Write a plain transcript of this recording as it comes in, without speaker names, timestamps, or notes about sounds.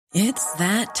It's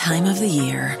that time of the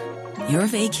year. Your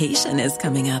vacation is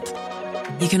coming up.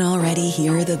 You can already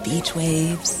hear the beach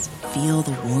waves, feel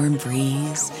the warm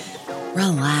breeze,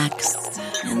 relax,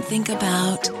 and think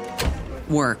about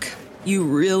work. You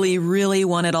really, really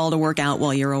want it all to work out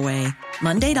while you're away.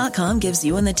 Monday.com gives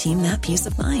you and the team that peace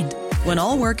of mind. When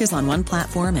all work is on one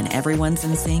platform and everyone's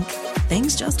in sync,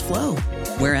 things just flow.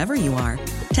 Wherever you are,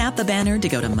 tap the banner to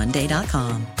go to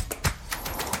Monday.com.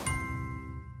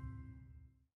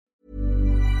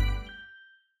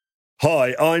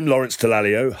 Hi, I'm Lawrence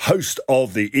Dallaglio, host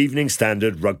of the Evening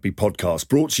Standard Rugby Podcast,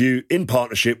 brought to you in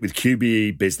partnership with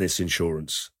QBE Business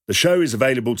Insurance. The show is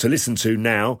available to listen to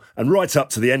now and right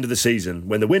up to the end of the season,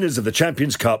 when the winners of the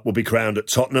Champions Cup will be crowned at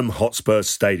Tottenham Hotspur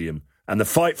Stadium, and the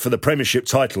fight for the Premiership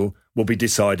title will be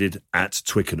decided at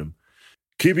Twickenham.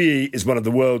 QBE is one of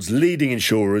the world's leading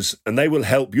insurers, and they will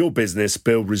help your business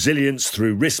build resilience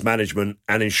through risk management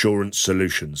and insurance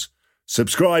solutions.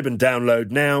 Subscribe and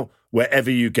download now,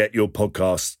 wherever you get your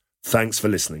podcasts. Thanks for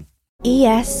listening.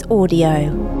 ES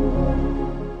Audio.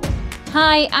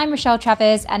 Hi, I'm Rochelle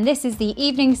Travers, and this is the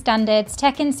Evening Standard's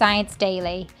Tech and Science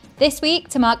Daily. This week,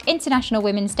 to mark International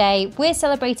Women's Day, we're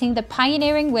celebrating the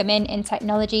pioneering women in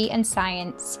technology and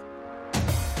science.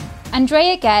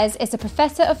 Andrea Ghez is a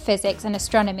professor of physics and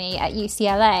astronomy at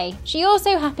UCLA. She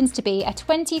also happens to be a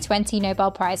 2020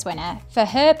 Nobel Prize winner for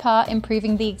her part in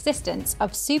proving the existence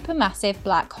of supermassive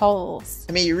black holes.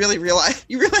 I mean, you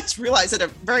realize at a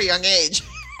very young age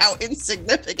how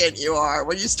insignificant you are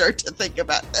when you start to think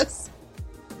about this.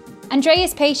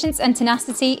 Andrea's patience and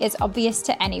tenacity is obvious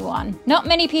to anyone. Not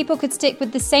many people could stick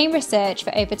with the same research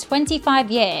for over 25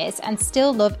 years and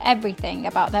still love everything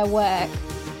about their work.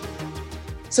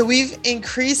 So we've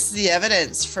increased the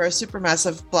evidence for a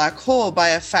supermassive black hole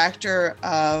by a factor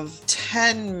of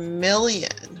 10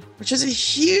 million, which is a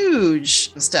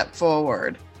huge step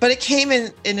forward. But it came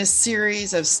in a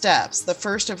series of steps, the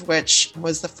first of which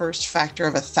was the first factor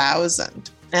of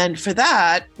 1,000. And for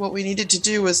that, what we needed to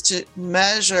do was to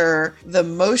measure the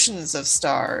motions of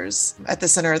stars at the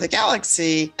center of the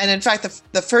galaxy. And in fact,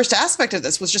 the first aspect of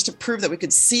this was just to prove that we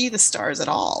could see the stars at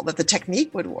all, that the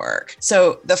technique would work.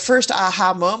 So the first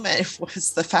aha moment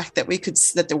was the fact that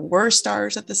that there were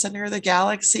stars at the center of the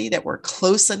galaxy that were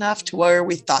close enough to where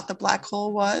we thought the black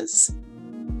hole was.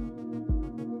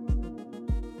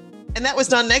 And that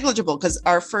was non-negligible because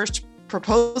our first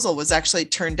proposal was actually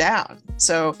turned down.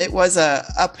 So it was a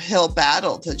uphill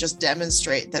battle to just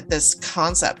demonstrate that this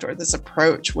concept or this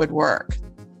approach would work.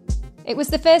 It was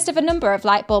the first of a number of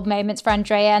light bulb moments for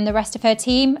Andrea and the rest of her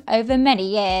team over many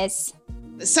years.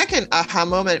 The second aha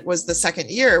moment was the second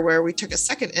year, where we took a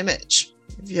second image.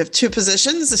 If you have two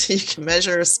positions, you can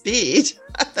measure speed.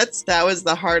 That was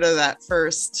the heart of that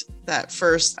first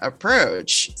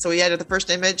approach. So we had the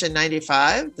first image in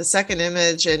 95, the second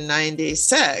image in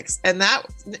 96. And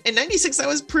in 96, that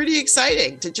was pretty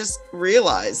exciting to just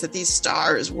realize that these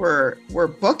stars were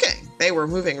booking. They were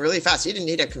moving really fast. You didn't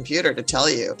need a computer to tell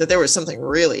you that there was something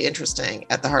really interesting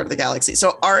at the heart of the galaxy.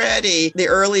 So already the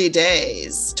early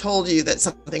days told you that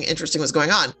something interesting was going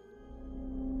on.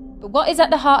 But what is at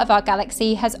the heart of our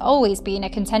galaxy has always been a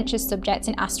contentious subject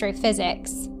in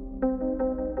astrophysics.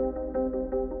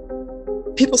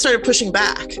 People started pushing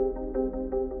back,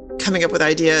 coming up with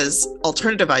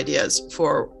alternative ideas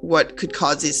for what could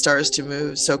cause these stars to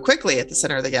move so quickly at the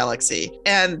center of the galaxy.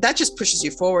 And that just pushes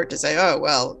you forward to say,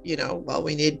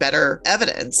 we need better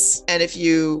evidence. And if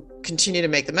you continue to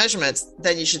make the measurements,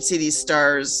 then you should see these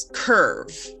stars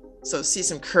curve. So see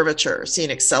some curvature, see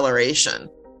an acceleration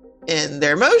in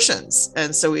their motions.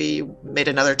 And so we made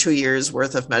another 2 years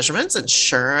worth of measurements, and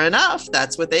sure enough,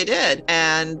 that's what they did.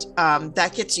 And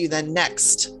that gets you the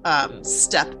next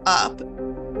step up.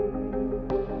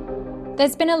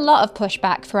 There's been a lot of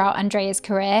pushback throughout Andrea's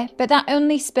career, but that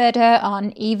only spurred her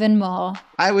on even more.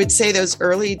 I would say those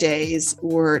early days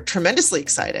were tremendously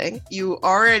exciting. You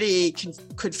already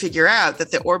could figure out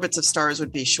that the orbits of stars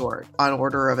would be short, on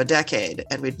order of a decade,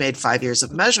 and we'd made 5 years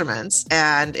of measurements.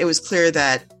 And it was clear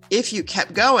that if you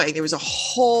kept going, there was a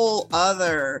whole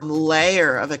other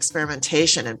layer of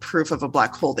experimentation and proof of a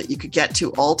black hole that you could get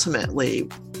to ultimately.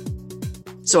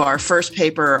 So our first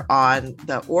paper on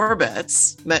the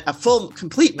orbits, a full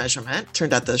complete measurement,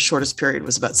 turned out the shortest period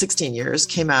was about 16 years,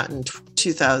 came out in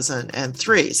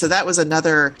 2003. So that was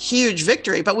another huge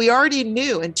victory. But we already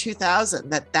knew in 2000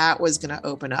 that was going to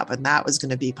open up and that was going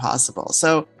to be possible.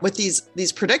 So with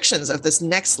these predictions of this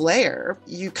next layer,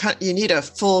 you need a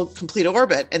full complete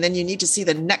orbit, and then you need to see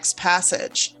the next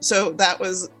passage. So that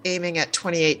was aiming at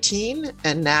 2018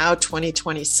 and now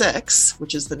 2026,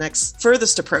 which is the next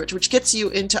furthest approach, which gets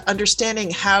you into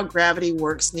understanding how gravity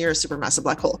works near a supermassive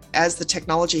black hole. As the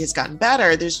technology has gotten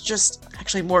better, there's just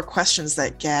actually more questions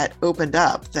that get opened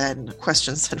up than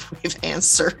questions that we've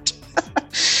answered,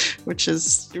 which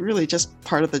is really just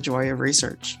part of the joy of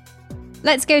research.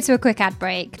 Let's go to a quick ad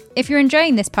break. If you're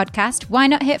enjoying this podcast, why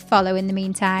not hit follow in the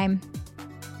meantime?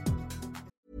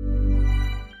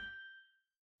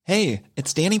 Hey,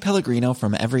 it's Danny Pellegrino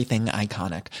from Everything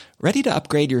Iconic. Ready to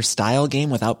upgrade your style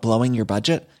game without blowing your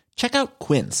budget? Check out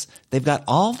Quince. They've got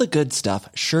all the good stuff,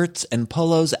 shirts and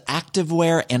polos,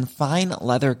 activewear, and fine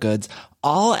leather goods,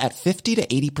 all at 50 to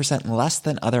 80% less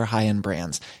than other high-end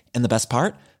brands. And the best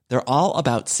part? They're all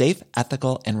about safe,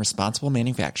 ethical, and responsible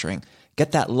manufacturing.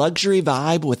 Get that luxury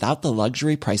vibe without the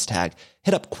luxury price tag.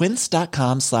 Hit up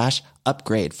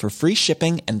quince.com/upgrade for free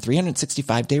shipping and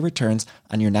 365-day returns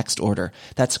on your next order.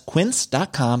 That's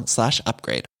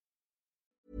quince.com/upgrade.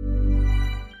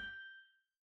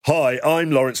 Hi,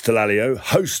 I'm Lawrence Dallaglio,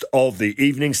 host of the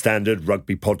Evening Standard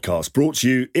Rugby Podcast, brought to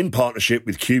you in partnership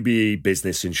with QBE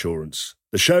Business Insurance.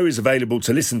 The show is available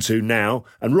to listen to now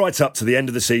and right up to the end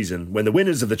of the season, when the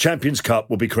winners of the Champions Cup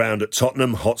will be crowned at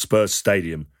Tottenham Hotspur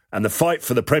Stadium, and the fight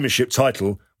for the Premiership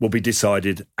title will be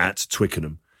decided at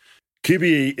Twickenham.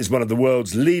 QBE is one of the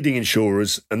world's leading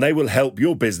insurers, and they will help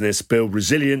your business build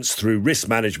resilience through risk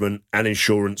management and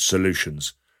insurance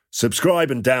solutions. Subscribe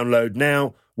and download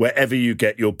now wherever you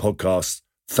get your podcasts.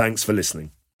 Thanks for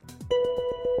listening.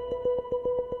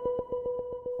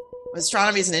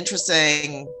 Astronomy is an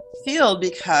interesting field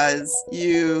because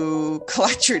you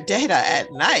collect your data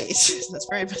at night. That's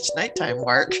very much nighttime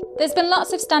work. There's been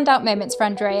lots of standout moments for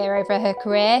Andrea over her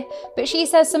career, but she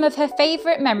says some of her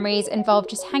favourite memories involve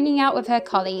just hanging out with her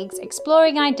colleagues,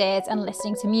 exploring ideas and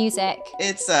listening to music.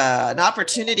 It's an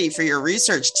opportunity for your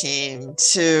research team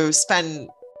to spend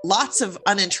lots of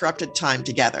uninterrupted time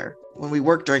together. When we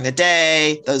work during the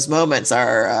day, those moments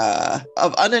of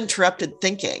uninterrupted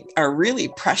thinking are really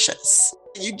precious.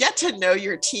 You get to know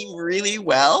your team really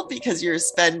well because you're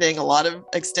spending a lot of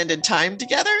extended time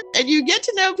together, and you get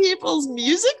to know people's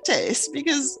music tastes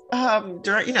because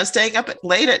staying up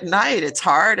late at night, it's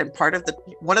hard. And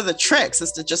one of the tricks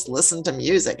is to just listen to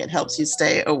music. It helps you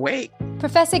stay awake.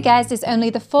 Professor Guest is only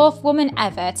the fourth woman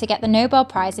ever to get the Nobel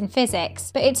Prize in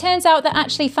Physics, but it turns out that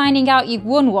actually finding out you've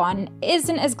won one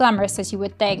isn't as glamorous as you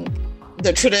would think.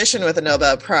 The tradition with the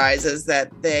Nobel Prize is that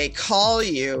they call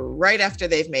you right after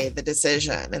they've made the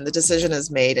decision, and the decision is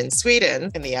made in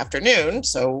Sweden in the afternoon.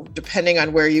 So depending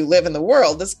on where you live in the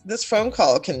world, this phone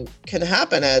call can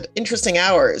happen at interesting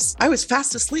hours. I was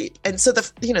fast asleep, and so the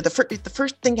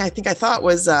first thing I think I thought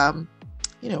was,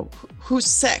 who's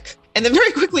sick? And then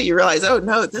very quickly you realize, oh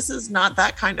no, this is not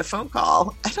that kind of phone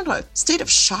call. I don't know, state of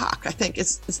shock, I think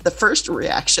is the first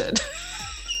reaction.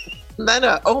 And then,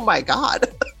 oh my God.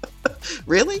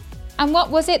 Really? And what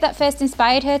was it that first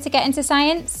inspired her to get into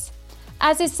science?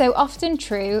 As is so often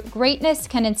true, greatness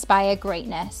can inspire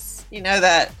greatness. You know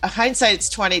that hindsight's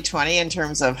 20/20 in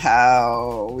terms of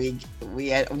how we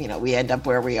end up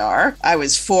where we are. I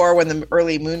was 4 when the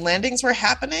early moon landings were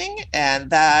happening, and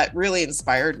that really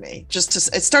inspired me.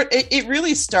 It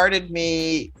really started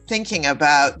me thinking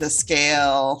about the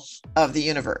scale of the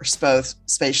universe, both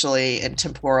spatially and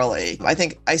temporally. I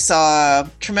think I saw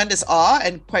tremendous awe,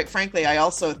 and quite frankly, I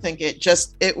also think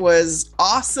it was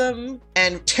awesome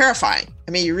and terrifying.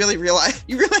 I mean, you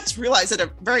realize at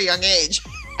a very young age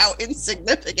how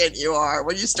insignificant you are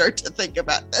when you start to think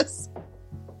about this.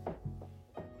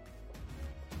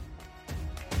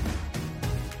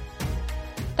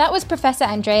 That was Professor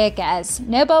Andrea Ghez,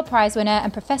 Nobel Prize winner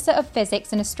and Professor of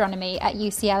Physics and Astronomy at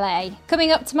UCLA.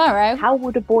 Coming up tomorrow... How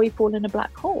would a boy fall in a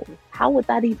black hole? How would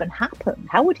that even happen?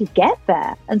 How would he get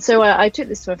there? And so I took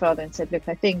this to my father and said, look,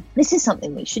 I think this is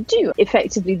something we should do.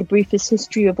 Effectively the briefest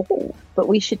history of all, but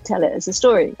we should tell it as a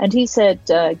story. And he said,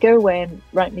 go away and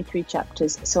write me 3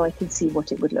 chapters so I can see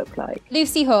what it would look like.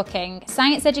 Lucy Hawking,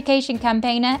 science education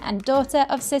campaigner and daughter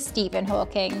of Sir Stephen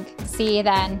Hawking. See you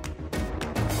then.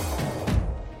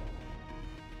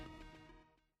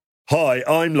 Hi,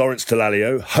 I'm Lawrence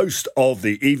Dallaglio, host of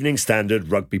the Evening Standard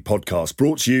Rugby Podcast,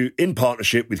 brought to you in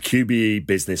partnership with QBE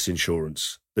Business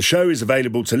Insurance. The show is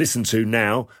available to listen to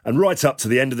now and right up to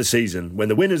the end of the season, when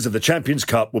the winners of the Champions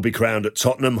Cup will be crowned at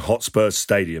Tottenham Hotspur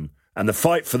Stadium, and the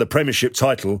fight for the Premiership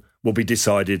title will be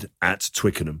decided at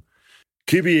Twickenham.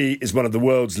 QBE is one of the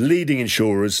world's leading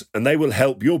insurers, and they will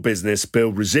help your business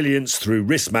build resilience through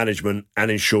risk management and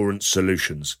insurance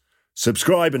solutions.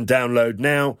 Subscribe and download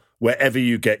now wherever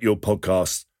you get your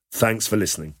podcasts. Thanks for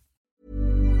listening.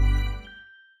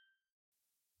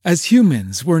 As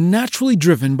humans, we're naturally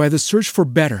driven by the search for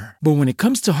better. But when it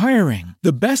comes to hiring,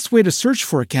 the best way to search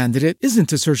for a candidate isn't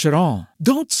to search at all.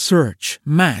 Don't search,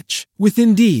 match with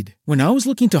Indeed. When I was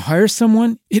looking to hire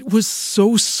someone, it was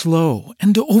so slow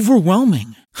and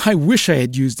overwhelming. I wish I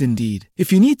had used Indeed.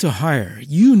 If you need to hire,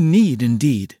 you need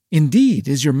Indeed. Indeed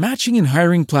is your matching and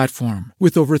hiring platform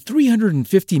with over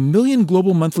 350 million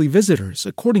global monthly visitors,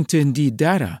 according to Indeed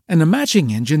data, and a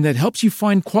matching engine that helps you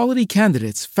find quality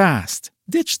candidates fast.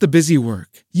 Ditch the busy work.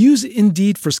 Use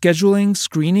Indeed for scheduling,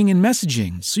 screening, and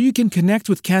messaging so you can connect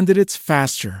with candidates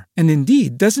faster. And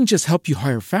Indeed doesn't just help you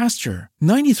hire faster.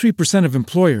 93% of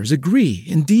employers agree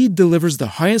Indeed delivers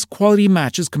the highest quality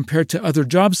matches compared to other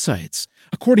job sites,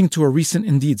 according to a recent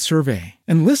Indeed survey.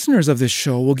 And listeners of this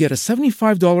show will get a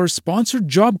 $75 sponsored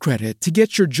job credit to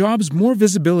get your jobs more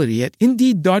visibility at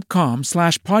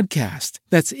Indeed.com/podcast.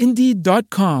 That's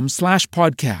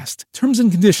Indeed.com/podcast. Terms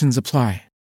and conditions apply.